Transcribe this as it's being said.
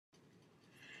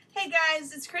Hey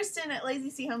guys, it's Kristen at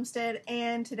Lazy Sea Homestead,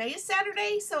 and today is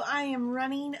Saturday, so I am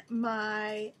running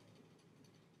my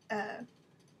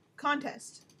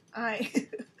contest.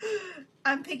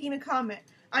 I'm picking a comment.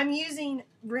 I'm using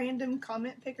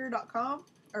randomcommentpicker.com,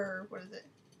 or what is it?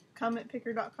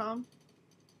 Commentpicker.com.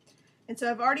 And so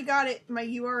I've already got my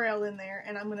URL in there,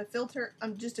 and I'm going to filter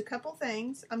just a couple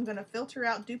things. I'm going to filter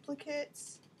out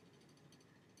duplicates.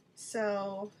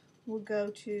 So we'll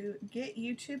go to Get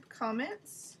YouTube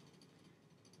Comments.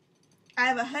 I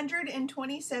have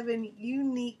 127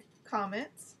 unique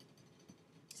comments.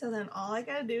 So then all I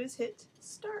gotta do is hit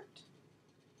start.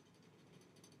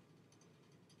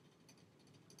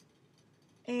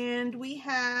 And we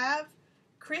have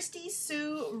Christy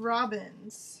Sue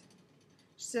Robbins.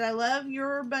 She said, I love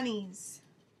your bunnies.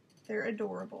 They're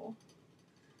adorable.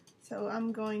 So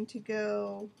I'm going to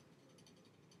go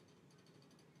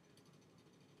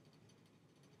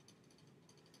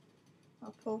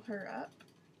I'll pull her up.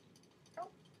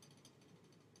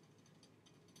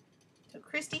 So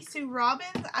Christy Sue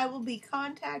Robbins, I will be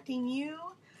contacting you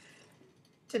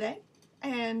today,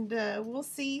 and we'll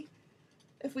see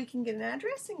if we can get an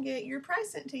address and get your prize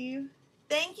sent to you.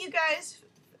 Thank you guys,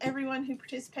 everyone who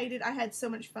participated. I had so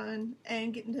much fun,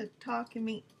 and getting to talk and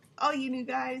meet all you new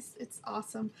guys. It's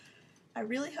awesome. I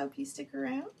really hope you stick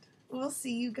around. We'll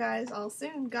see you guys all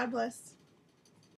soon. God bless.